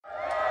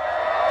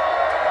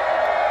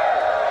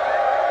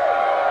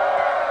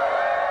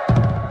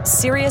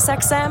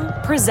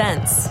SiriusXM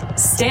presents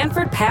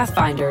Stanford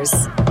Pathfinders.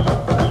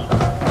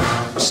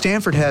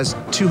 Stanford has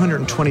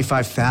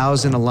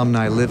 225,000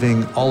 alumni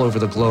living all over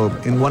the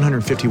globe in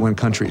 151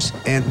 countries,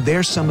 and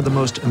they're some of the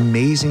most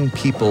amazing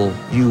people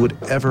you would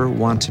ever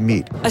want to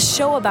meet. A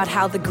show about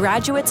how the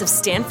graduates of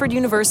Stanford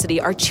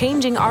University are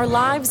changing our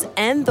lives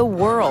and the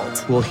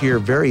world. We'll hear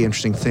very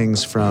interesting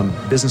things from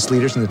business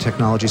leaders in the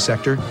technology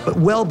sector, but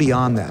well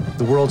beyond that,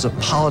 the worlds of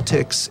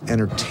politics,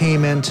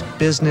 entertainment,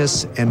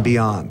 business, and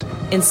beyond.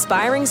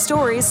 Inspiring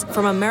stories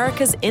from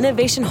America's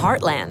innovation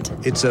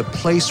heartland. It's a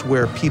place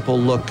where people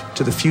look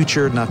to the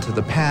future, not to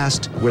the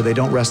past, where they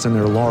don't rest on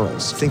their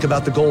laurels. Think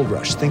about the gold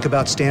rush. Think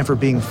about Stanford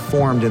being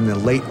formed in the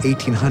late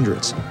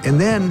 1800s. And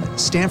then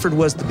Stanford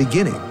was the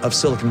beginning of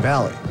Silicon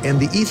Valley. And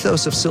the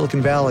ethos of Silicon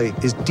Valley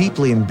is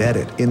deeply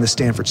embedded in the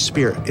Stanford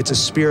spirit. It's a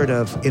spirit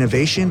of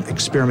innovation,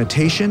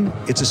 experimentation.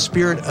 It's a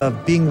spirit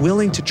of being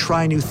willing to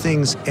try new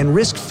things and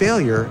risk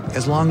failure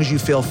as long as you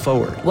fail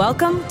forward.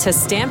 Welcome to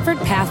Stanford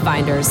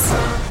Pathfinders.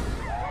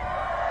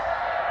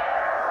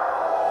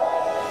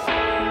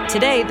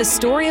 Today, the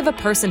story of a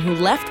person who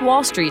left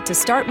Wall Street to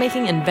start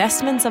making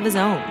investments of his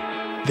own.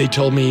 They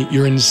told me,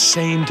 you're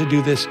insane to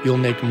do this. You'll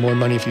make more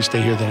money if you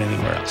stay here than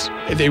anywhere else.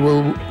 They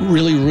were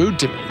really rude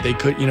to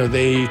me.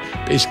 They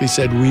basically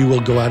said, we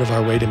will go out of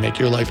our way to make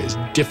your life as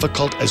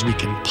difficult as we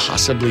can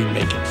possibly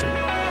make it for you.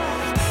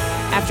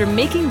 After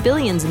making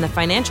billions in the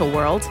financial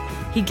world,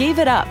 he gave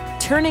it up,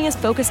 turning his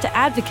focus to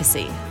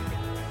advocacy.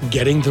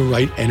 Getting the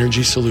right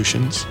energy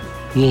solutions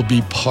will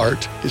be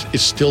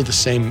is still the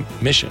same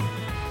mission,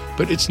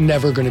 but it's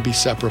never going to be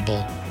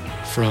separable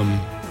from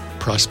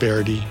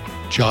prosperity,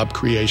 job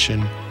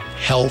creation,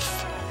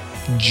 health,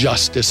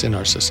 justice in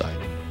our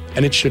society.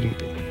 And it shouldn't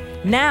be.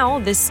 Now,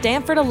 this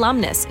Stanford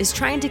alumnus is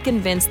trying to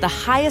convince the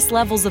highest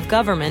levels of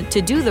government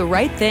to do the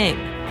right thing.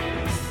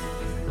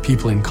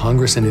 People in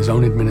Congress and his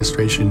own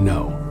administration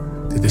know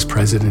that this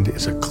president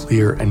is a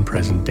clear and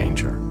present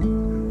danger,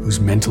 who's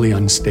mentally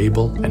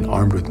unstable and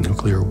armed with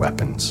nuclear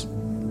weapons.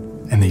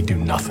 And they do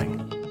nothing.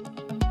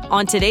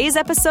 On today's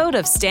episode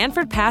of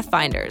Stanford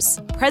Pathfinders,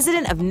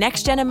 President of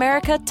NextGen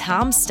America,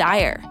 Tom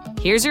Steyer.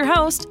 Here's your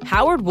host,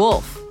 Howard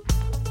Wolf.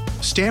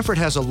 Stanford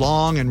has a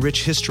long and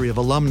rich history of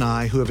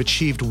alumni who have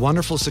achieved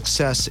wonderful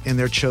success in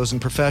their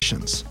chosen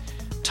professions.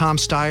 Tom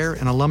Steyer,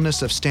 an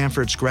alumnus of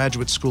Stanford's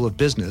Graduate School of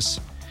Business,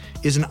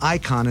 is an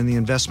icon in the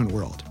investment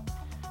world.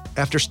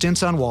 After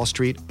stints on Wall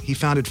Street, he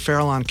founded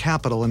Farallon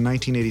Capital in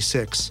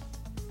 1986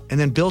 and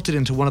then built it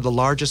into one of the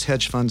largest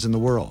hedge funds in the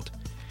world.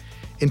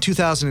 In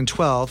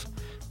 2012,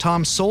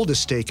 Tom sold his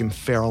stake in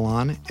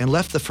Farallon and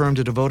left the firm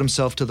to devote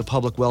himself to the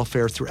public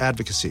welfare through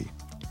advocacy.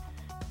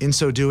 In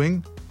so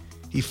doing,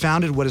 he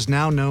founded what is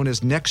now known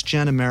as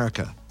NextGen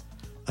America,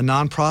 a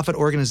nonprofit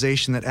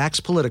organization that acts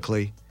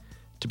politically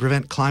to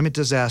prevent climate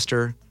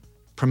disaster,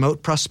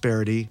 promote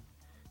prosperity,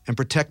 and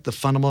protect the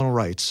fundamental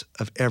rights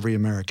of every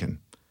American.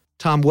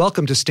 Tom,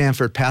 welcome to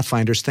Stanford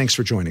Pathfinders. Thanks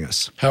for joining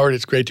us. Howard,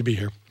 it's great to be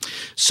here.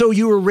 So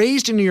you were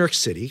raised in New York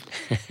City.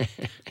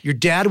 Your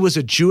dad was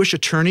a Jewish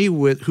attorney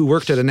who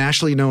worked at a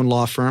nationally known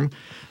law firm,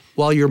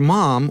 while your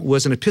mom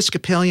was an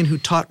Episcopalian who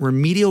taught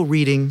remedial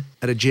reading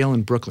at a jail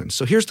in Brooklyn.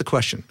 So here's the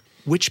question.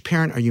 Which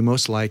parent are you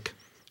most like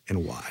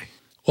and why?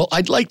 Well,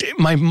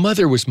 my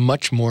mother was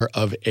much more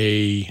of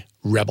a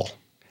rebel.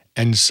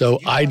 And so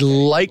I'd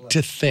like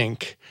to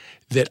think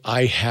that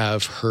I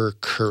have her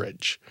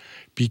courage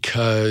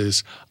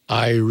because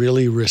I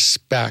really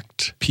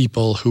respect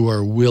people who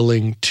are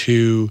willing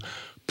to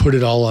put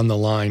it all on the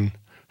line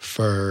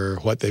for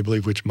what they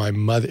believe, which my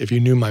mother, if you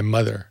knew my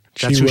mother,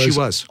 That's who she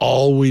was.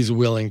 Always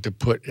willing to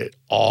put it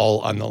all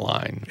on the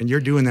line. And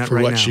you're doing that for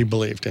right now. what she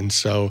believed. And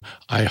so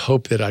I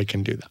hope that I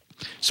can do that.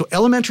 So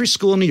elementary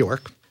school in New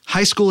York,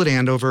 high school at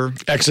Andover.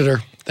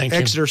 Exeter, thank you.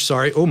 Exeter,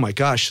 sorry. Oh my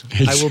gosh.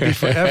 I will be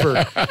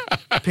forever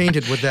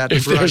painted with that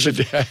brush.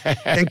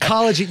 And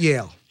college at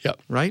Yale. Yep.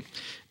 Right?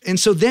 And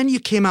so then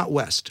you came out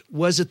west.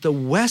 Was it the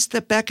West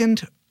that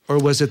beckoned, or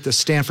was it the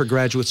Stanford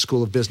Graduate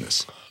School of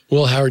Business?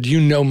 Well, Howard,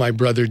 you know my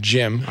brother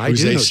Jim,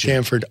 who's a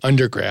Stanford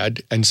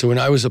undergrad. And so when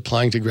I was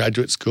applying to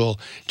graduate school,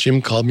 Jim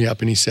called me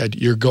up and he said,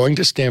 you're going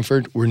to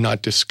Stanford. We're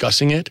not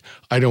discussing it.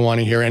 I don't want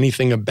to hear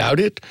anything about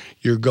it.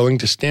 You're going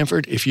to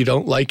Stanford. If you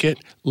don't like it,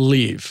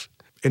 leave.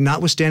 And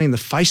notwithstanding the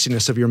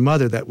feistiness of your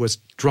mother that was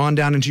drawn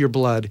down into your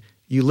blood,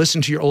 you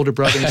listened to your older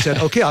brother and said,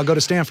 okay, I'll go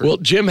to Stanford. Well,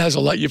 Jim has a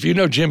lot. If you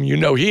know Jim, you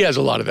know he has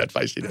a lot of that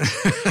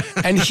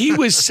feistiness. And he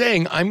was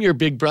saying, I'm your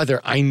big brother.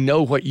 I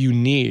know what you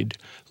need.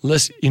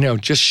 Listen,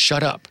 just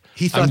shut up.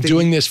 I'm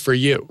doing this for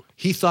you.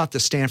 He thought the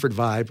Stanford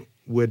vibe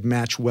would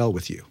match well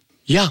with you.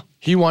 Yeah.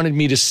 He wanted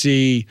me to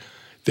see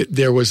that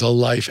there was a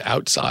life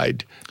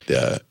outside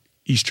the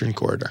Eastern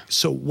Corridor.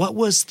 So what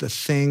was the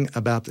thing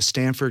about the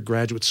Stanford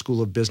Graduate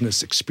School of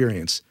Business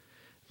experience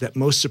that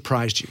most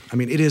surprised you? I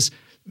mean, it is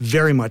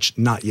very much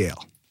not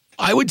Yale.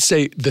 I would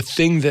say the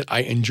thing that I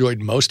enjoyed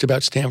most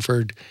about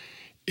Stanford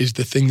is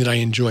the thing that I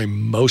enjoy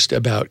most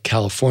about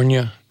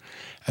California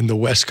and the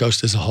West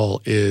Coast as a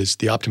whole is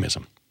the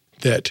optimism.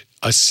 That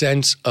a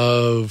sense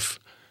of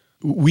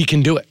we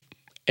can do it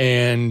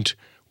and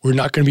We're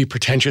not going to be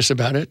pretentious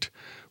about it.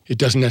 It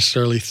doesn't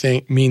necessarily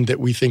mean that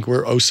we think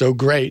we're oh so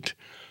great.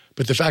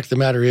 But the fact of the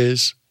matter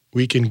is,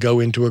 we can go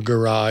into a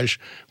garage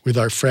with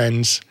our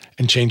friends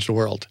and change the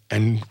world.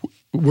 And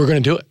we're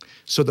going to do it.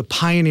 So the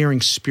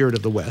pioneering spirit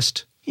of the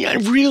West. Yeah,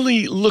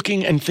 really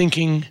looking and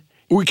thinking,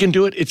 we can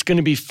do it. It's going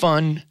to be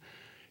fun.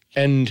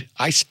 And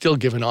I still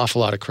give an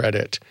awful lot of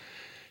credit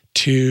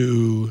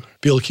to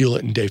Bill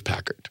Hewlett and Dave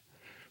Packard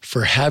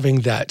for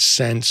having that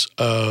sense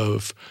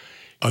of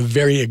a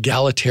very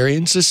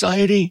egalitarian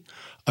society,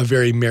 a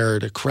very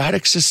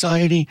meritocratic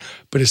society,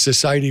 but a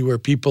society where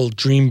people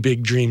dream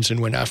big dreams and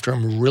went after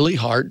them really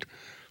hard,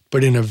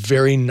 but in a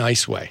very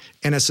nice way.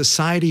 And a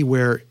society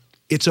where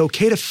it's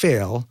okay to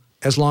fail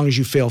as long as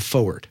you fail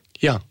forward.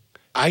 Yeah.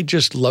 I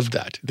just love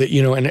that,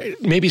 and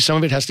maybe some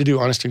of it has to do,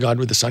 honest to God,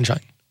 with the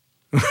sunshine.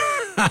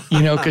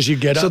 Because you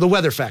get up. So the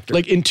weather factor.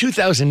 Like in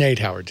 2008,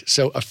 Howard,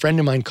 so a friend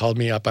of mine called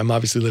me up. I'm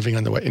obviously living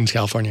in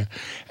California.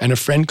 And a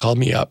friend called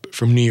me up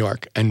from New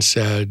York and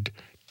said,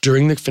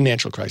 during the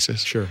financial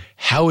crisis, sure,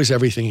 how is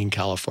everything in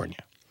California?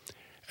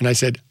 And I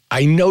said,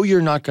 I know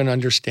you're not going to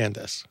understand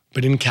this,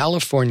 but in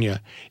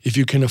California, if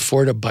you can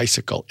afford a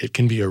bicycle, it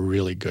can be a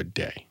really good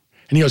day.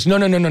 And he goes,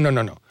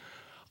 no.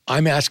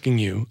 I'm asking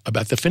you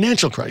about the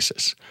financial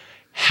crisis.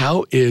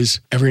 How is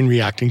everyone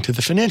reacting to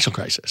the financial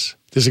crisis?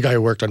 There's a guy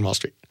who worked on Wall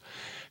Street.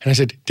 And I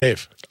said,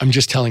 Dave, I'm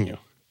just telling you,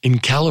 in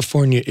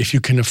California, if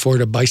you can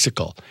afford a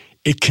bicycle,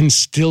 it can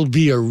still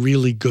be a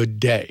really good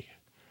day.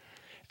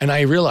 And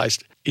I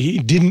realized he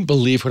didn't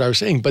believe what I was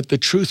saying. But the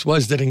truth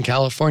was that in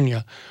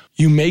California,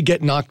 you may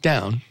get knocked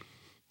down,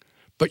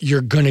 but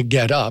you're going to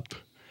get up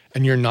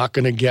and you're not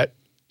going to get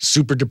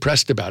super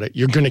depressed about it.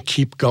 You're going to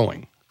keep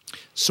going.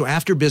 So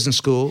after business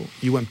school,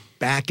 you went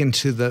back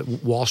into the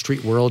Wall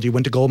Street world. You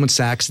went to Goldman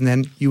Sachs, and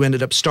then you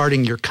ended up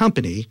starting your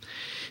company.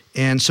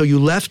 And so you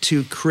left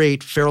to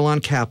create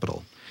Farallon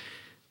Capital,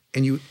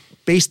 and you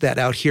based that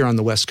out here on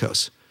the West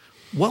Coast.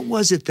 What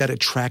was it that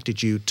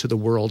attracted you to the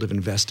world of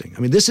investing?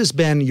 I mean, this has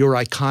been your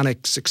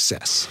iconic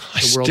success. I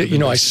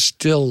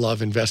still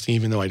love investing,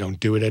 even though I don't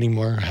do it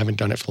anymore. I haven't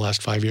done it for the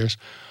last 5 years.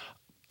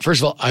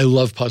 First of all, I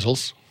love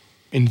puzzles.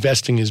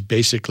 Investing is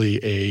basically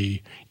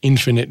a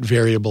infinite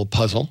variable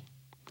puzzle.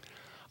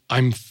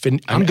 I'm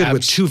good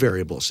with two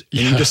variables.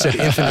 And you just said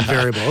infinite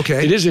variable.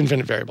 Okay. It is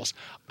infinite variables.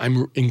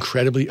 I'm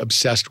incredibly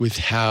obsessed with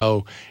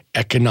how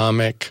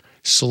economic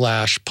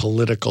 /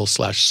 political /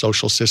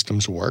 social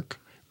systems work.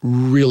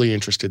 Really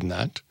interested in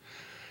that.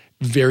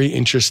 Very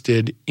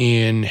interested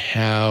in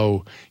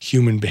how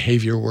human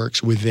behavior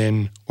works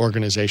within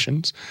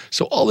organizations.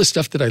 So all the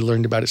stuff that I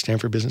learned about at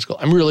Stanford Business School,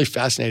 I'm really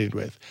fascinated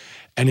with.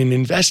 And in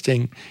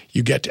investing,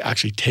 you get to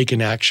actually take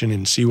an action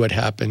and see what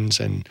happens,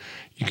 and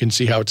you can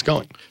see how it's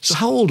going. So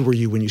how old were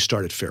you when you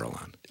started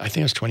Farallon? I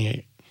think I was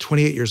 28.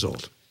 28 years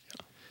old.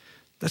 Yeah.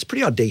 That's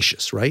pretty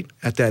audacious, right?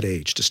 At that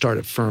age, to start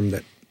a firm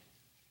that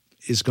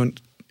is going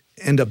to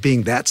end up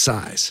being that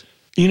size.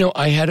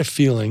 I had a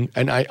feeling,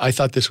 and I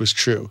thought this was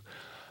true.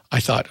 I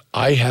thought,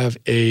 I have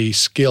a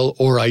skill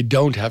or I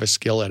don't have a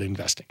skill at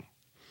investing.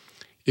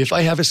 If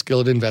I have a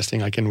skill at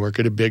investing, I can work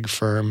at a big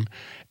firm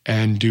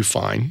and do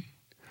fine.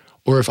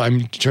 Or if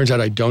it turns out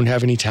I don't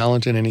have any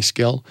talent and any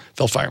skill,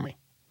 they'll fire me.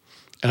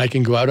 And I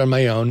can go out on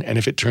my own, and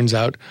if it turns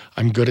out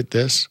I'm good at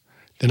this,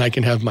 then I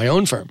can have my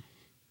own firm.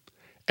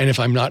 And if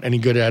I'm not any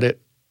good at it,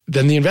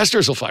 then the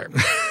investors will fire me.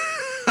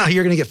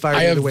 You're going to get fired.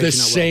 I have the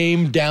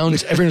same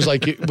downs. Everyone's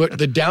like, but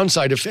the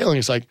downside of failing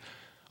is like,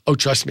 oh,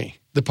 trust me,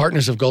 the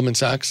partners of Goldman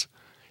Sachs,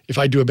 if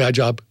I do a bad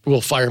job,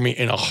 will fire me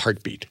in a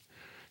heartbeat.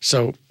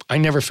 So I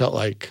never felt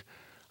like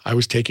I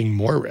was taking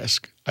more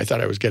risk. I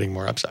thought I was getting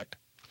more upside.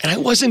 And I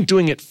wasn't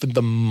doing it for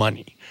the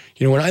money.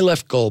 When I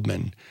left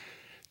Goldman,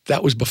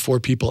 that was before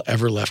people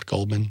ever left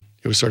Goldman.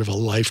 It was sort of a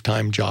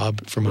lifetime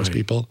job for most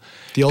people.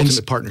 The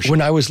ultimate partnership.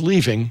 When I was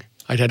leaving,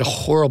 I'd had a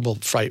horrible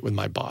fight with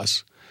my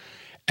boss.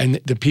 And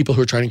the people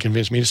who were trying to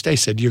convince me to stay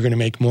said, you're going to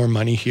make more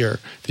money here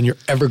than you're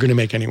ever going to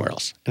make anywhere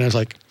else. And I was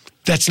like,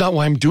 that's not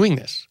why I'm doing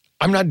this.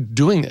 I'm not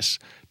doing this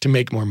to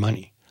make more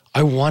money.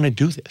 I want to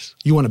do this.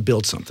 You want to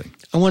build something.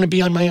 I want to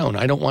be on my own.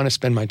 I don't want to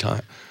spend my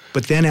time.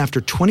 But then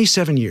after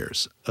 27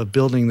 years of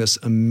building this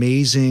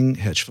amazing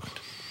hedge fund,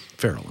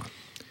 Farallon,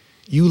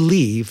 you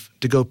leave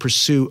to go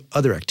pursue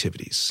other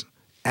activities,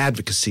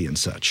 advocacy and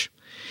such.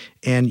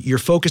 And you're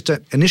focused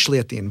initially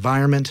at the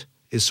environment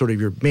is sort of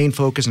your main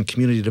focus and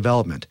community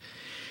development.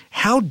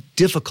 How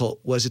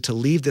difficult was it to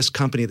leave this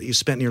company that you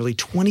spent nearly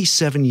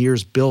 27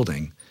 years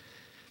building,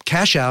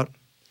 cash out,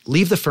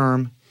 leave the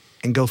firm,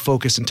 and go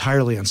focus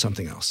entirely on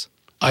something else?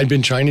 I'd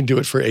been trying to do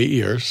it for 8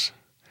 years.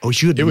 Oh,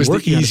 you had been working on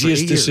it. It was the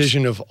easiest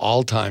decision of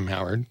all time,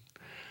 Howard.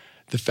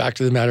 The fact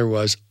of the matter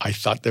was, I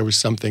thought there was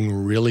something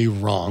really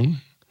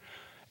wrong,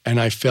 and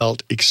I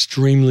felt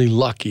extremely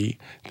lucky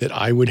that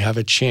I would have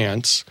a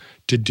chance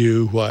to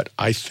do what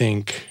I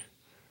think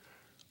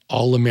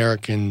all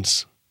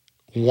Americans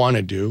want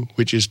to do,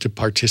 which is to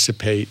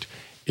participate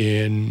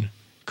in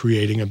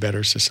creating a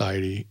better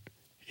society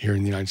here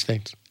in the United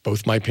States.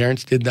 Both my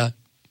parents did that.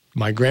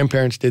 My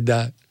grandparents did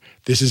that.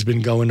 This has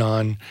been going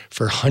on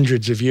for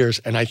hundreds of years.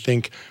 And I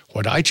think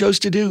what I chose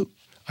to do,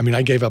 I mean,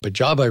 I gave up a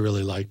job I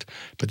really liked,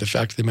 but the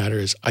fact of the matter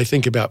is I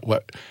think about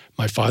what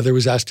my father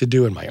was asked to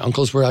do and my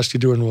uncles were asked to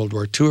do in World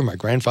War II, or my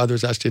grandfather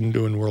was asked to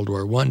do in World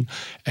War I,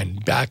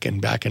 and back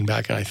and back and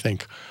back. And I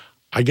think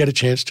I get a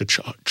chance to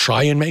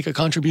try and make a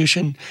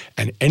contribution.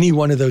 And any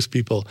one of those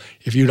people,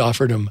 if you'd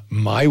offered them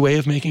my way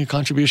of making a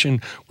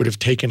contribution, would have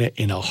taken it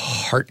in a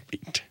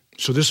heartbeat.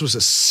 So this was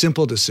a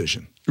simple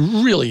decision.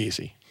 Really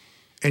easy.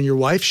 And your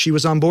wife, she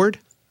was on board?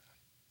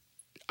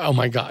 Oh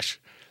my gosh.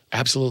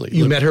 Absolutely.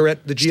 You met her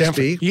at the GSB?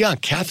 Stanford. Yeah,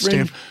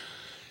 Catherine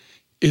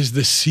is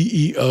the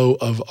CEO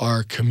of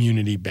our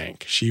community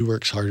bank. She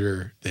works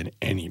harder than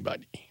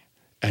anybody.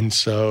 And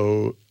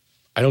so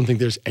I don't think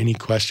there's any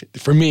question.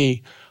 For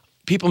me,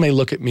 people may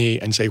look at me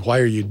and say, why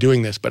are you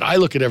doing this? But I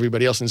look at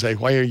everybody else and say,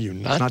 why are you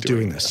not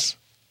doing this?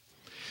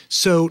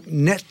 So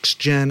Next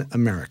Gen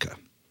America.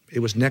 It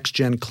was Next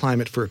Gen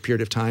Climate for a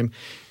period of time,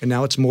 and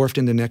now it's morphed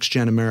into Next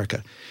Gen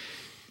America.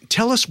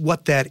 Tell us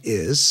what that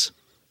is.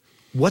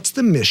 What's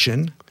the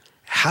mission?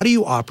 How do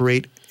you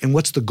operate? And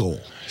what's the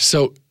goal?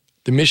 So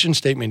the mission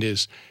statement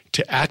is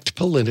to act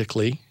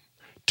politically,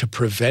 to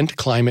prevent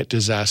climate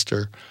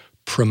disaster,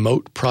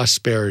 promote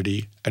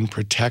prosperity, and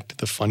protect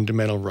the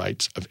fundamental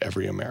rights of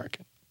every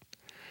American.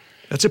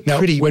 That's a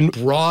pretty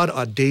broad,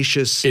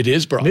 audacious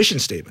mission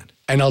statement.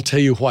 And I'll tell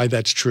you why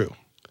that's true.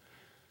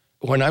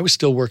 When I was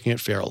still working at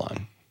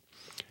Farallon,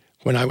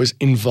 when I was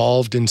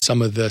involved in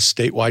some of the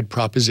statewide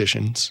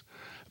propositions,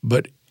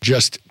 but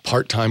just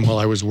part-time while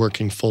I was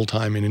working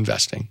full-time in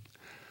investing,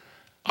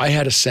 I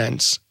had a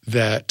sense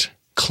that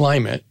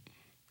climate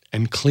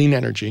and clean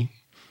energy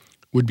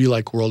would be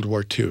like World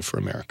War II for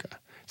America,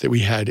 that we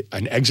had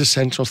an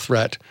existential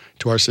threat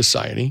to our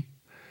society,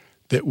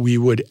 that we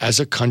would, as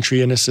a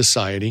country and a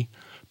society,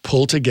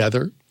 pull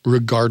together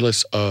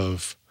regardless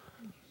of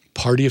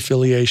party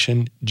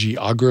affiliation,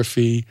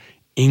 geography,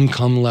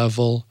 income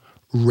level,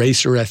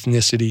 race or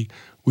ethnicity.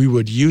 We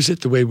would use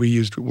it the way we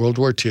used World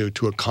War II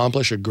to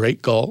accomplish a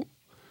great goal,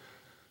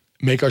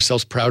 make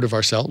ourselves proud of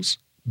ourselves,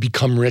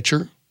 become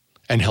richer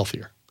and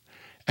healthier.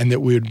 And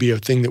that we would be a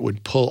thing that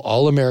would pull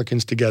all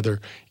Americans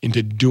together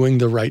into doing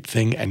the right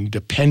thing and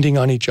depending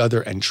on each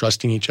other and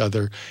trusting each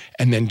other,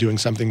 and then doing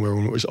something where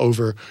when it was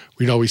over,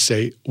 we'd always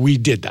say, we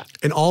did that.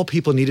 And all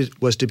people needed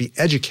was to be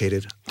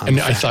educated on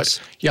the facts. I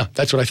thought, yeah,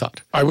 that's what I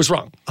thought. I was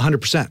wrong.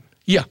 100%.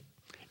 Yeah.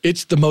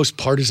 It's the most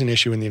partisan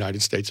issue in the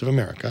United States of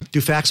America.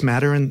 Do facts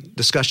matter in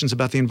discussions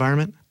about the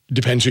environment?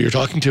 Depends who you're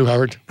talking to,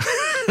 Howard.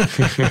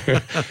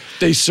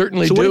 They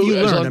certainly do. So what have you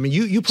learned? I mean,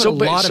 you put a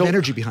lot of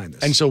energy behind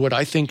this. And so what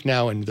I think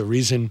now, and the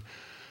reason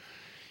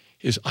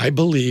is I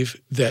believe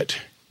that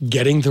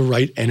getting the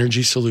right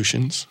energy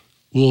solutions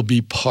will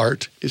be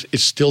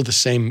it's still the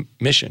same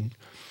mission,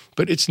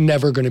 but it's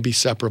never going to be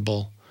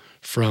separable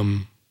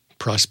from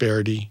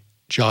prosperity,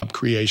 job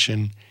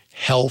creation,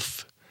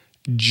 health,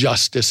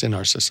 justice in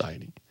our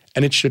society.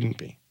 And it shouldn't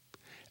be.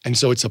 And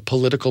so it's a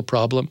political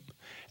problem,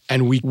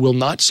 and we will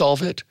not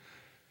solve it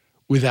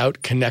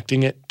without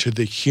connecting it to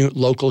the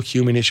local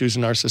human issues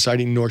in our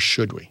society, nor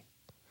should we.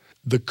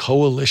 The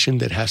coalition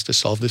that has to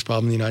solve this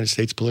problem in the United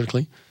States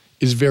politically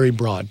is very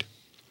broad,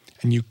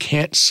 and you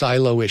can't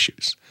silo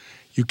issues.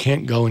 You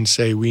can't go and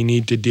say, we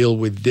need to deal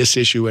with this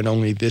issue and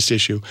only this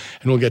issue,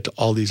 and we'll get to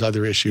all these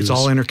other issues. It's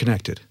all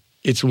interconnected.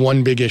 It's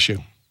one big issue.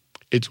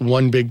 It's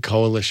one big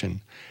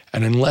coalition.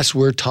 And unless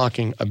we're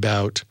talking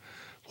about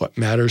what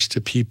matters to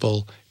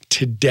people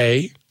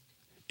today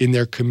in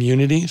their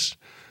communities,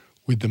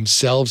 with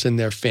themselves and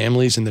their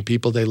families and the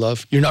people they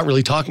love, you're not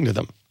really talking to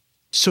them.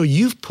 So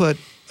you've put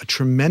a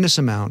tremendous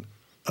amount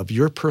of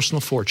your personal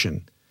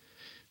fortune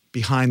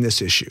behind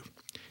this issue.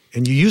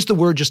 And you used the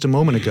word just a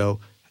moment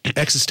ago,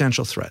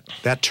 existential threat,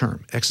 that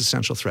term,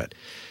 existential threat.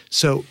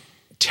 So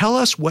tell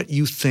us what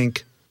you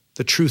think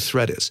the true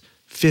threat is.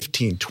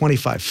 15,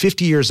 25,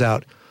 50 years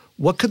out,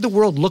 what could the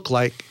world look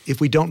like if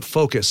we don't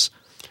focus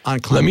on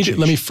climate change?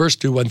 Let me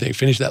first do one thing,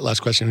 finish that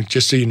last question,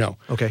 just so you know.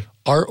 Okay.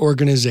 Our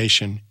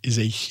organization is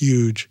a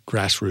huge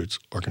grassroots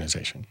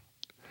organization.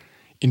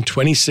 In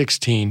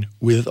 2016,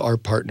 with our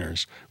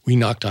partners, we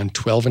knocked on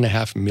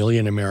 12.5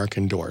 million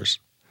American doors.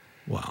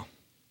 Wow.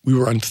 We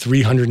were on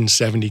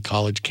 370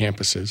 college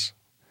campuses,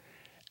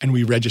 and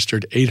we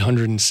registered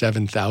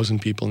 807,000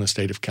 people in the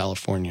state of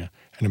California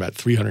and about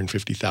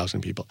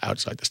 350,000 people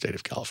outside the state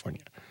of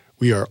California.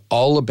 We are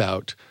all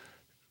about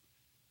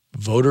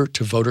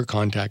voter-to-voter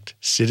contact,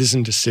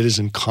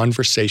 citizen-to-citizen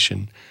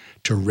conversation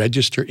to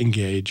register,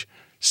 engage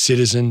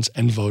citizens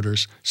and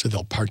voters so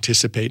they'll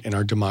participate in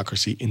our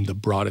democracy in the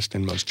broadest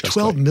and most just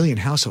 12 way. million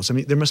households. I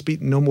mean, there must be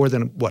no more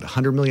than,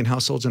 100 million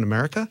households in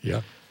America?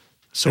 Yeah.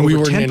 So and we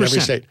over were 10%. in every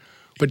state.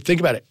 But think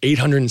about it,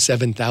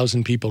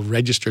 807,000 people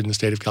registered in the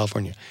state of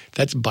California.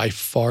 That's by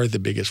far the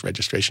biggest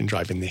registration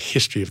drive in the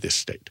history of this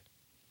state.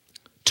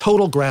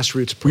 Total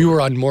grassroots program. We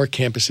were on more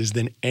campuses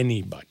than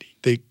anybody.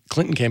 The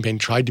Clinton campaign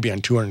tried to be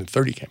on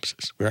 230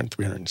 campuses. We were on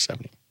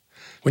 370.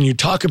 When you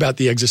talk about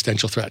the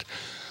existential threat,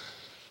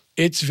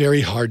 it's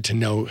very hard to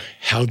know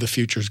how the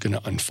future is going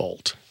to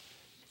unfold.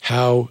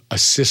 how a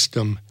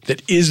system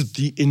that is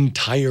the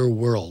entire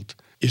world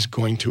is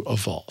going to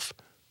evolve.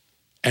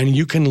 And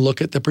you can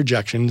look at the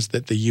projections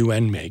that the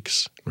UN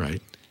makes,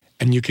 Right.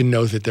 and you can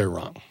know that they're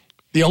wrong.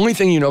 The only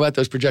thing you know about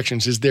those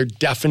projections is they're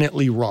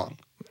definitely wrong.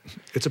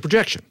 It's a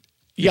projection.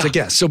 Yeah, It's a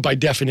guess. so by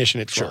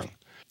definition, it's wrong.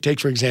 Take,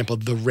 for example,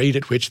 the rate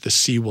at which the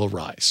sea will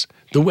rise.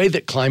 The way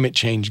that climate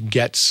change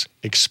gets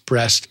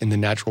expressed in the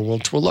natural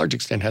world to a large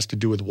extent has to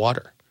do with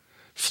water.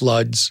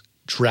 Floods,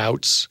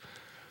 droughts,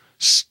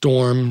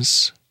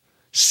 storms,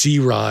 sea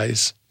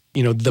rise,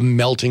 the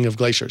melting of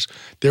glaciers.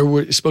 There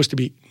was supposed to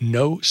be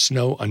no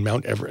snow on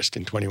Mount Everest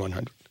in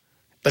 2100.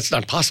 That's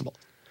not possible.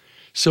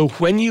 So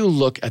when you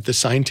look at the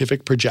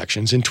scientific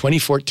projections, in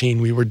 2014,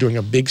 we were doing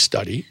a big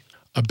study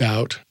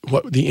about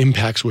what the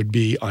impacts would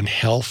be on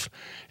health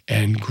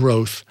and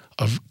growth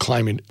of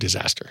climate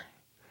disaster.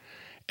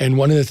 And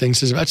one of the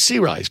things is about sea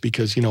rise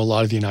because, a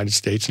lot of the United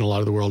States and a lot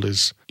of the world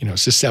is,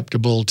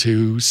 susceptible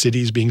to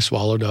cities being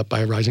swallowed up by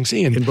a rising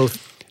sea. And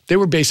they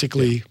were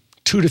basically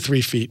 2 to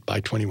 3 feet by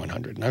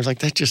 2100. And I was like,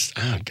 that just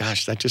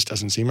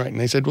doesn't seem right. And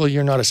they said, well,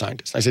 you're not a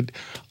scientist. I said,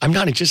 I'm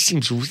not. It just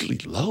seems really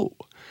low.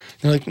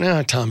 And they're like,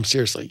 no, Tom,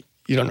 seriously,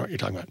 you don't know what you're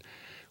talking about.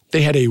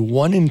 They had a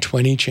 1 in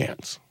 20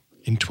 chance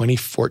in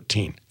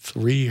 2014,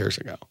 3 years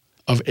ago,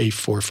 of a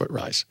 4-foot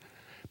rise.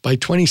 By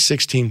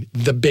 2016,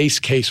 the base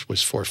case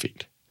was 4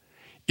 feet.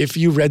 If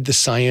you read the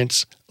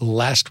science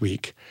last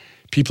week,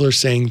 people are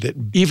saying that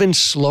even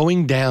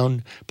slowing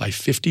down by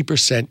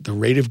 50% the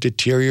rate of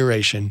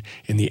deterioration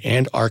in the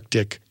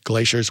Antarctic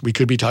glaciers, we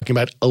could be talking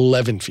about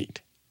 11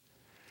 feet.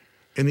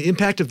 And the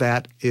impact of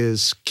that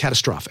is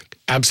catastrophic.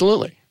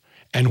 Absolutely.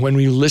 And when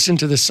we listen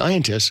to the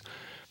scientists,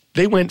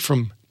 they went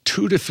from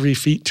 2 to 3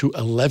 feet to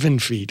 11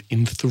 feet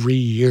in 3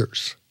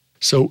 years.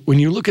 So when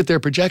you look at their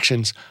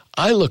projections,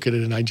 I look at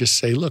it and I just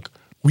say, look,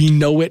 we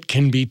know it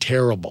can be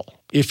terrible.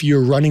 If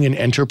you're running an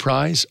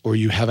enterprise or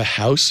you have a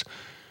house,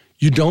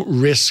 you don't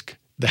risk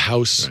the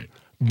house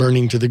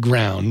burning to the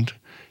ground.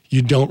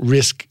 You don't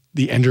risk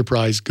the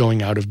enterprise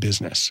going out of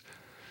business.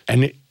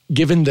 And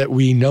given that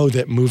we know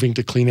that moving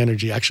to clean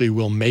energy actually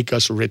will make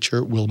us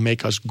richer, will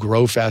make us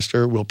grow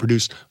faster, will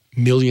produce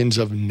millions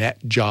of net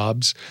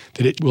jobs,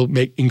 that it will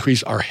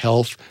increase our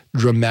health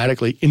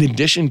dramatically, in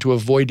addition to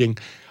avoiding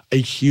a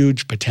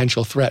huge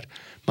potential threat.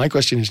 My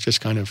question is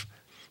just kind of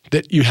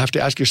that you have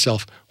to ask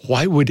yourself,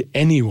 why would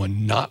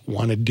anyone not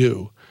want to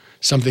do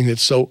something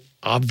that's so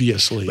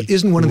obviously But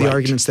isn't one of the right?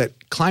 arguments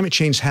that climate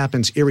change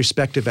happens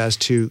irrespective as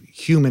to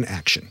human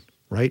action,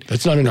 right?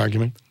 That's not an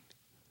argument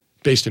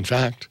based in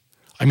fact.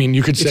 I mean,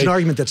 you could say— It's an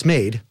argument that's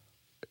made.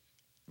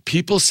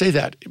 People say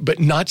that, but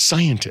not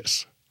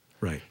scientists.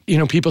 Right.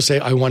 People say,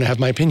 I want to have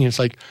my opinion. It's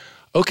like,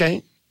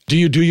 okay, do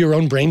you do your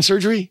own brain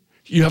surgery?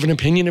 You have an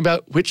opinion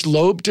about which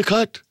lobe to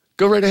cut?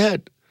 Go right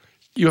ahead.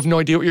 You have no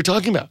idea what you're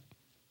talking about.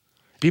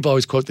 People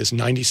always quote this: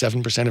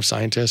 97% of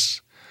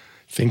scientists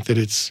think that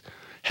it's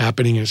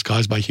happening and it's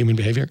caused by human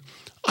behavior.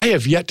 I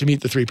have yet to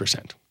meet the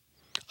 3%.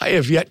 I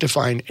have yet to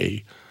find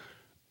a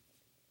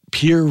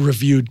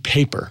peer-reviewed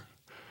paper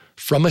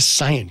from a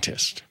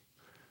scientist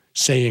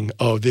saying,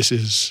 oh, this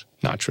is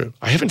not true.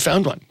 I haven't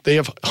found one. They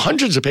have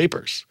hundreds of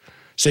papers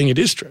saying it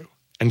is true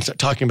and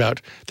talking about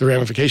the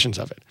ramifications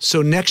of it.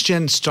 So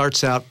NextGen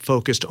starts out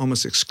focused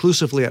almost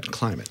exclusively at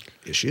climate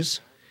issues,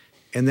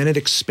 and then it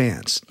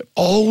expands.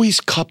 Always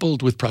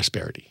coupled with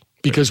prosperity,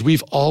 because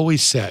we've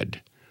always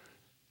said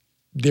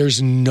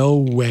there's no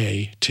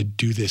way to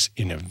do this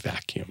in a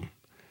vacuum.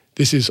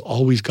 This has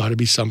always got to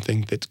be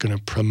something that's going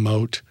to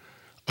promote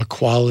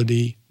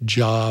equality,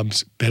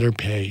 jobs, better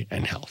pay,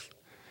 and health.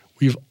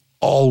 We've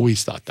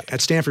always thought that.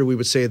 At Stanford, we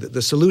would say that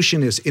the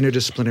solution is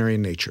interdisciplinary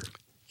in nature.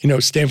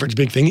 Stanford's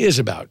big thing is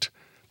about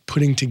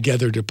putting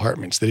together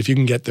departments, that if you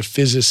can get the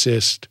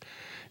physicist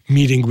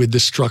meeting with the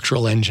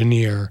structural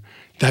engineer,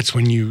 that's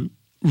when you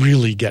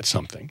really get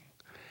something.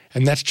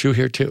 And that's true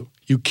here too.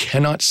 You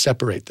cannot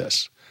separate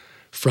this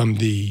from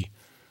the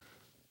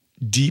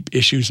deep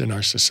issues in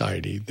our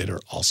society that are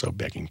also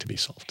begging to be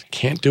solved.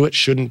 Can't do it,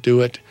 shouldn't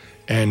do it,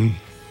 and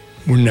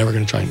we're never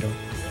going to try and do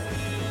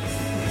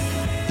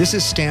it. This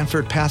is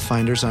Stanford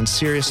Pathfinders on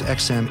Sirius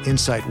XM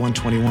Insight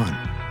 121.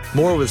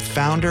 More with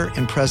founder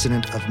and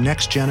president of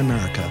NextGen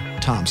America,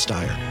 Tom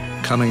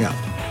Steyer, coming up.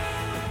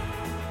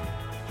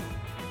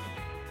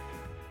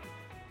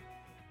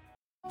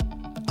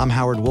 I'm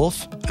Howard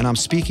Wolf, and I'm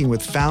speaking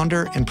with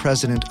founder and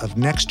president of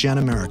NextGen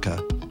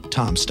America,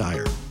 Tom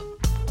Steyer.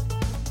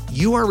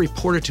 You are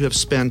reported to have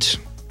spent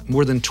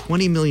more than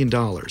 $20 million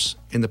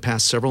in the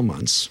past several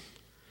months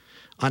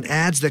on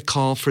ads that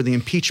call for the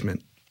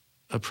impeachment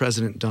of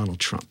President Donald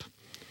Trump.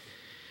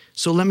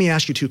 So let me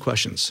ask you two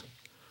questions.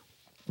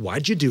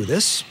 Why'd you do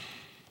this?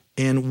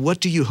 And what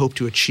do you hope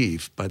to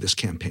achieve by this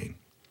campaign?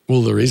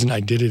 Well, the reason I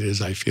did it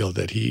is I feel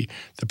that the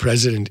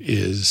president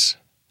is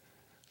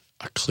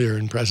a clear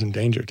and present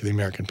danger to the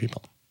American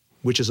people.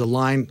 Which is a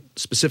line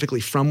specifically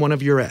from one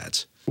of your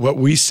ads. What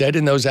we said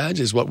in those ads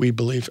is what we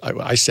believe.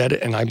 I said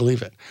it and I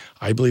believe it.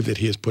 I believe that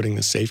he is putting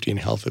the safety and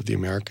health of the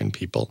American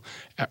people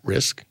at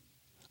risk,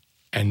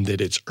 and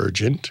that it's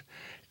urgent,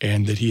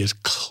 and that he has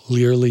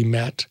clearly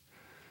met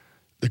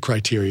the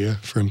criteria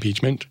for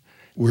impeachment.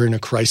 We're in a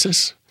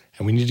crisis,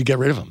 and we need to get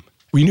rid of him.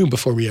 We knew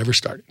before we ever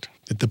started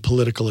that the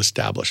political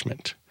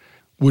establishment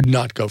would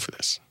not go for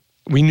this.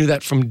 We knew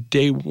that from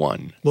day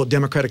one. Well,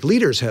 Democratic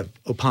leaders have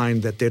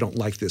opined that they don't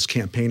like this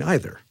campaign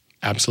either.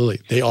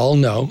 Absolutely. They all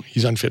know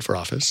he's unfit for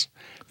office.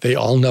 They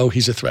all know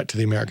he's a threat to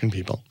the American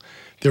people.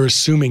 They're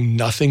assuming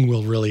nothing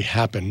will really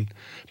happen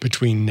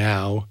between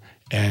now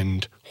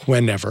and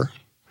whenever,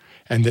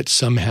 and that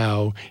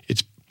somehow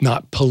it's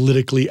not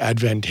politically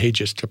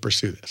advantageous to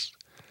pursue this.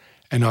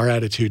 And our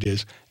attitude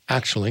is,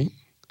 actually,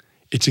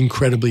 it's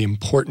incredibly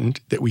important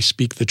that we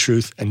speak the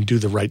truth and do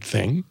the right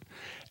thing.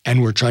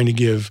 And we're trying to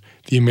give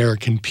the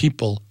American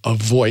people a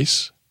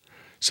voice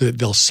so that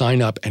they'll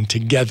sign up, and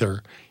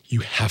together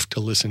you have to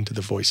listen to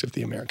the voice of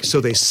the American people. So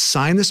they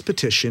sign this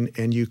petition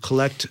and you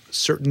collect a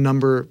certain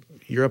number.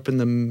 You're up in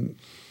the,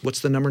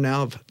 what's the number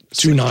now?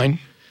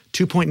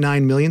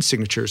 2.9 million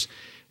signatures.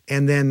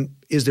 And then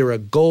is there a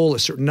goal, a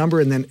certain number?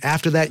 And then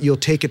after that, you'll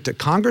take it to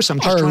Congress? I'm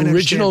just trying to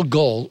understand. Our original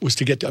goal was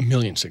to get to 1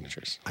 million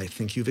signatures. I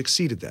think you've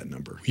exceeded that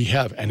number. We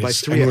have, and by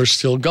 3x. And we're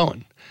still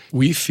going.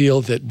 We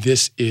feel that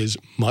this is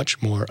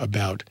much more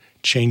about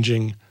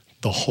changing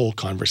the whole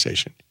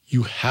conversation.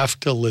 You have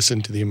to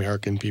listen to the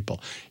American people.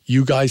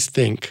 You guys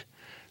think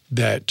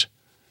that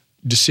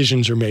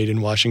decisions are made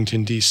in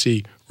Washington,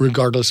 D.C.,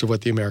 regardless of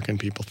what the American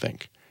people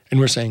think. And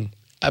we're saying,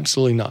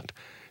 absolutely not.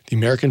 The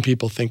American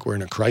people think we're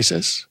in a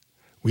crisis.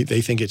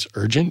 They think it's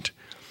urgent.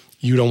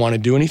 You don't want to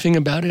do anything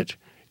about it.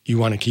 You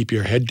want to keep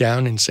your head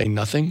down and say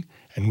nothing.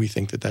 And we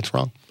think that that's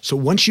wrong. So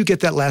once you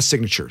get that last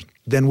signature,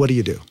 then what do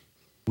you do?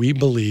 We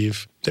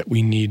believe that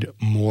we need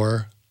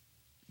more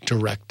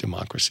direct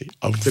democracy,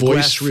 a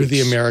voice for the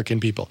American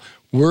people.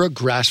 We're a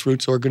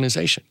grassroots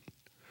organization.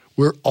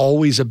 We're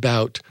always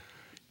about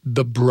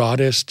the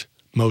broadest,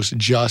 most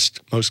just,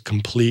 most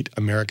complete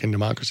American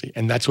democracy.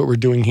 And that's what we're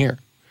doing here.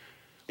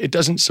 It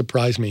doesn't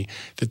surprise me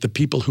that the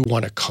people who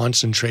want to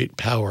concentrate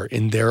power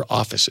in their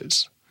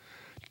offices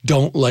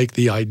don't like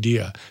the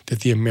idea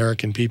that the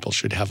American people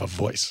should have a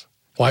voice.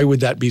 Why would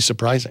that be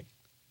surprising?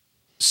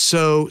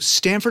 So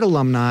Stanford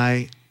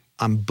alumni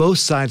on both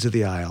sides of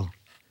the aisle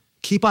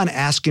keep on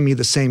asking me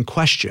the same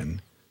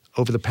question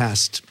over the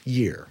past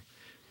year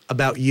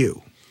about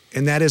you,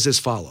 and that is as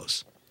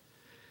follows.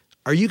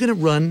 Are you going to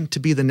run to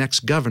be the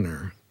next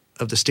governor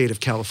of the state of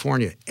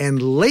California?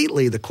 And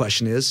lately the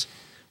question is,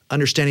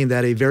 understanding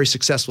that a very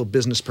successful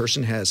business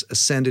person has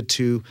ascended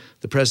to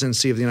the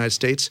presidency of the United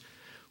States,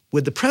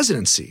 would the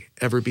presidency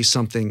ever be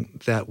something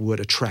that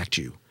would attract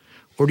you?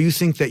 Or do you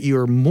think that you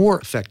are more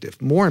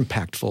effective, more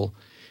impactful,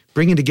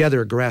 bringing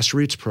together a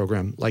grassroots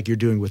program like you're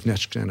doing with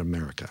Next Gen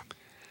America?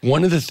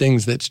 One of the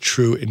things that's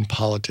true in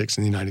politics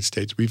in the United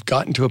States, we've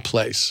gotten to a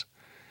place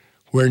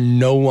where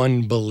no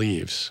one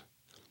believes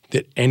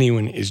that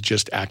anyone is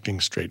just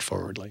acting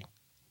straightforwardly.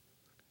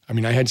 I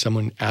mean, I had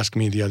someone ask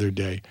me the other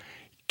day,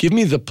 give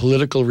me the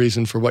political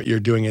reason for what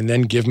you're doing and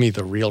then give me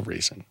the real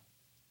reason.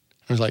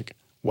 I was like,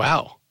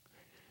 wow,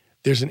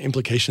 there's an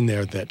implication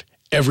there that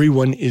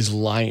everyone is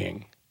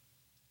lying.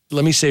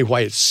 Let me say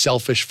why it's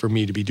selfish for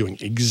me to be doing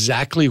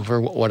exactly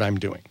what I'm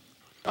doing.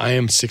 I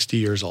am 60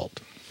 years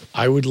old.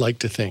 I would like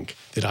to think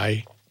that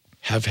I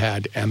have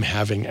had, am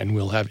having, and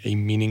will have a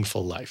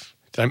meaningful life,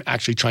 that I'm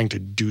actually trying to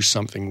do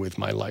something with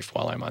my life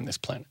while I'm on this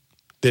planet,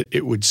 that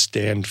it would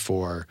stand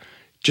for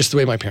just the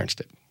way my parents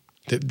did,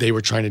 that they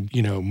were trying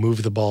to,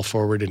 move the ball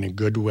forward in a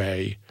good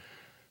way,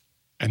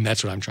 and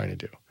that's what I'm trying to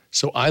do.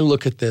 So I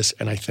look at this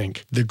and I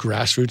think the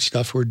grassroots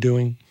stuff we're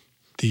doing,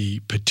 the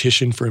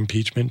petition for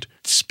impeachment,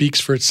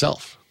 speaks for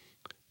itself.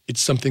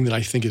 It's something that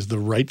I think is the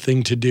right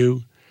thing to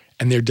do,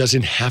 and there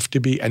doesn't have to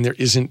be, and there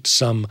isn't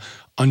some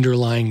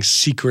underlying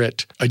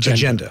secret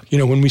agenda.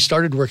 When we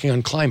started working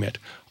on climate,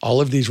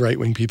 all of these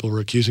right-wing people were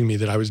accusing me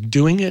that I was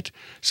doing it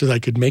so that I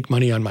could make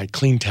money on my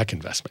clean tech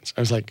investments.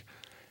 I was like,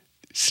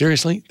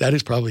 seriously? That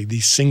is probably the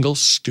single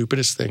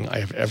stupidest thing I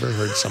have ever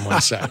heard someone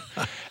say.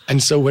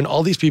 And so when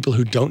all these people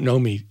who don't know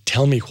me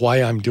tell me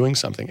why I'm doing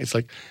something, it's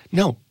like,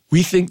 no,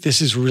 we think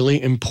this is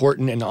really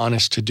important and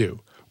honest to do.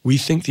 We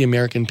think the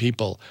American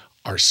people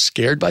are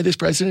scared by this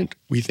president.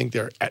 We think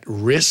they're at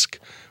risk.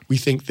 We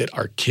think that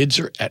our kids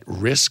are at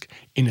risk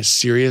in a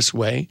serious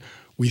way.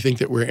 We think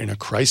that we're in a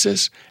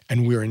crisis,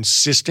 and we're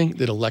insisting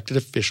that elected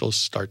officials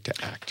start to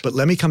act. But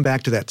let me come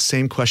back to that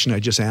same question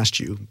I just asked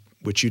you,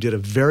 which you did a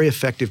very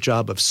effective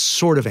job of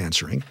sort of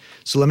answering.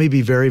 So let me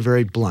be very,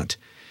 very blunt.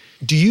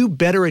 Do you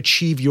better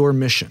achieve your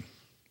mission,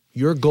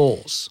 your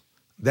goals,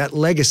 that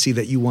legacy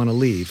that you want to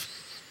leave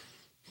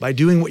by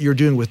doing what you're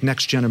doing with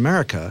Next Gen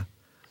America,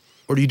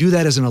 or do you do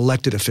that as an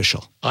elected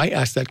official? I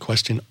ask that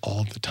question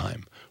all the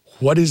time.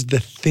 What is the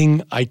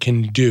thing I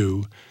can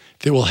do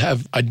that will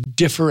have a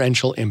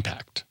differential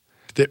impact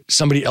that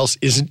somebody else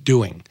isn't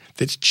doing,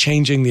 that's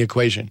changing the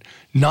equation?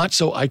 Not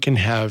so I can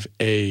have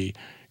a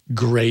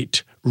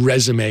great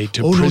resume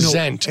to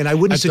present. No. And I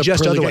wouldn't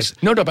suggest otherwise.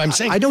 No, but I'm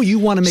saying. I know you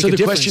want to make a difference.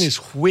 So the question is,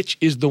 which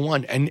is the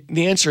one? And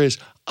the answer is,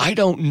 I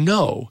don't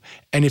know.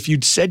 And if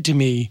you'd said to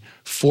me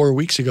 4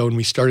 weeks ago when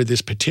we started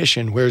this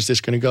petition, where is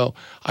this going to go?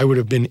 I would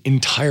have been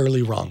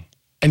entirely wrong.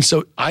 And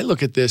so I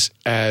look at this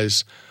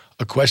as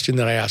a question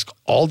that I ask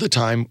all the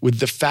time, with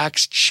the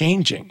facts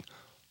changing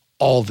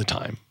all the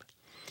time.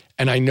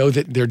 And I know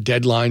that there are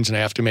deadlines and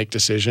I have to make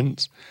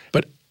decisions.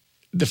 But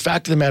the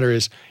fact of the matter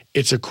is,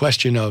 it's a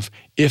question of,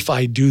 if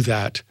I do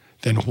that,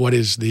 then what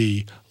is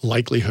the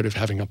likelihood of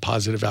having a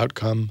positive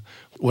outcome?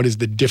 What is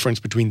the difference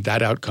between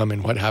that outcome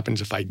and what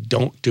happens if I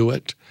don't do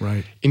it?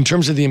 Right. In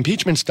terms of the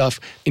impeachment stuff,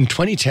 in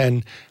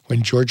 2010,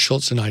 when George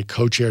Shultz and I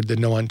co-chaired the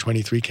No on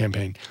 23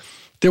 campaign,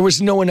 there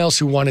was no one else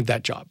who wanted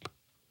that job.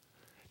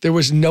 There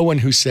was no one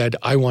who said,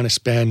 I want to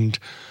spend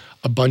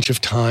a bunch of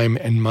time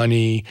and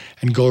money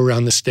and go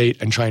around the state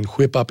and try and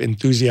whip up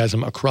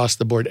enthusiasm across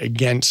the board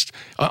against,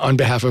 on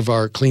behalf of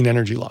our clean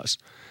energy laws.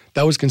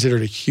 That was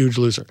considered a huge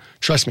loser.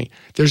 Trust me,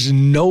 there's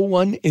no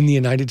one in the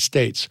United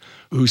States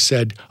who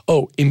said,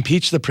 oh,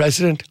 impeach the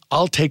president,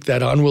 I'll take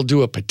that on, we'll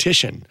do a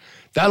petition.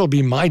 That'll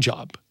be my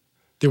job.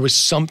 There was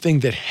something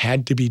that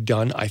had to be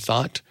done, I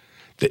thought,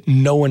 that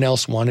no one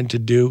else wanted to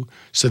do,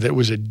 so that it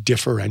was a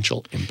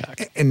differential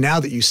impact. And now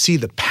that you see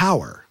the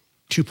power,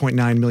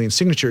 2.9 million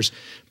signatures,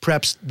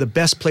 perhaps the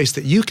best place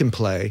that you can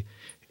play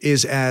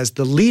is as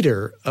the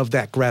leader of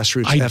that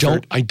grassroots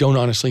effort. I don't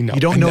honestly know. You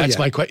don't know that's yet.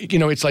 My question. You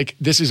know, it's like,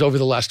 this is over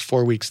the last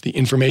 4 weeks. The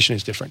information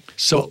is different.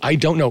 So I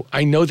don't know.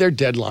 I know their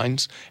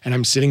deadlines, and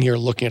I'm sitting here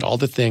looking at all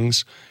the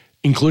things,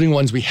 including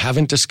ones we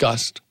haven't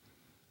discussed,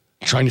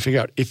 trying to figure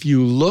out. If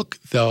you look,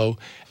 though,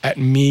 at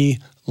me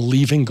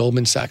leaving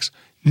Goldman Sachs,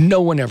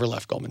 no one ever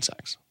left Goldman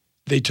Sachs.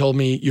 They told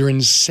me, you're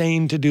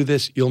insane to do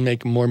this. You'll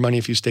make more money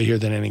if you stay here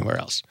than anywhere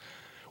else.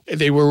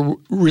 They were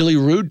really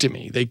rude to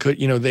me.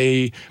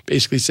 They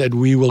basically said,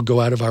 we will go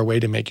out of our way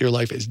to make your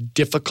life as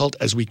difficult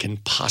as we can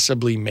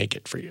possibly make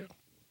it for you.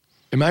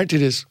 And my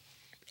attitude is,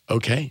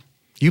 okay.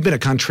 You've been a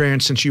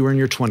contrarian since you were in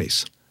your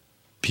 20s.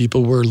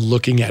 People were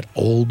looking at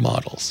old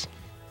models,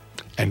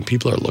 and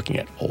people are looking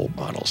at old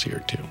models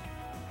here too.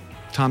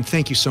 Tom,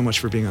 thank you so much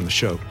for being on the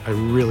show. I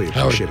really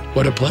appreciate it.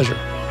 What a pleasure.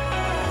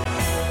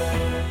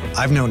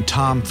 I've known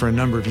Tom for a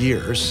number of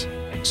years,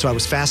 so I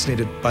was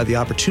fascinated by the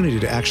opportunity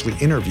to actually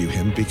interview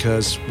him,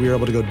 because we were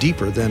able to go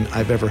deeper than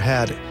I've ever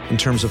had in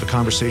terms of a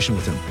conversation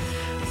with him.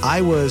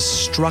 I was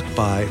struck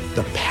by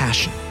the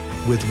passion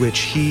with which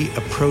he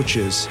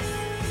approaches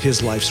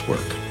his life's work.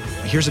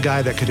 Here's a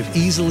guy that could have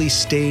easily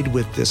stayed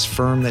with this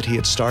firm that he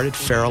had started,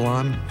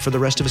 Farallon, for the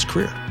rest of his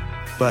career.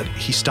 But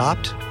he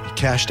stopped, he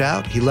cashed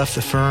out, he left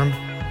the firm,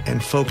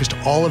 and focused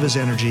all of his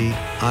energy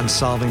on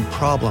solving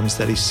problems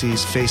that he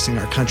sees facing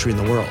our country and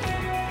the world.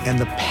 And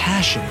the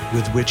passion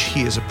with which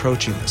he is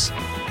approaching this,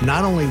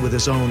 not only with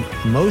his own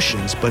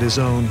emotions, but his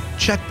own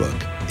checkbook,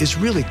 is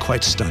really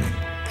quite stunning.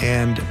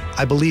 And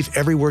I believe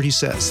every word he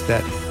says,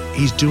 that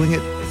he's doing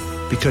it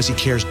because he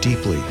cares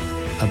deeply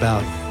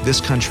about this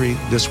country,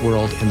 this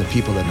world, and the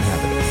people that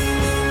inhabit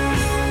it.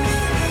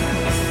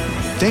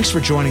 Thanks for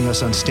joining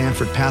us on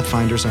Stanford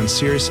Pathfinders on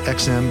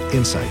SiriusXM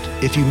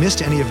Insight. If you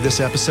missed any of this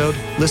episode,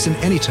 listen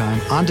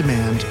anytime on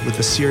demand with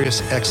the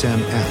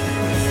SiriusXM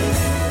app.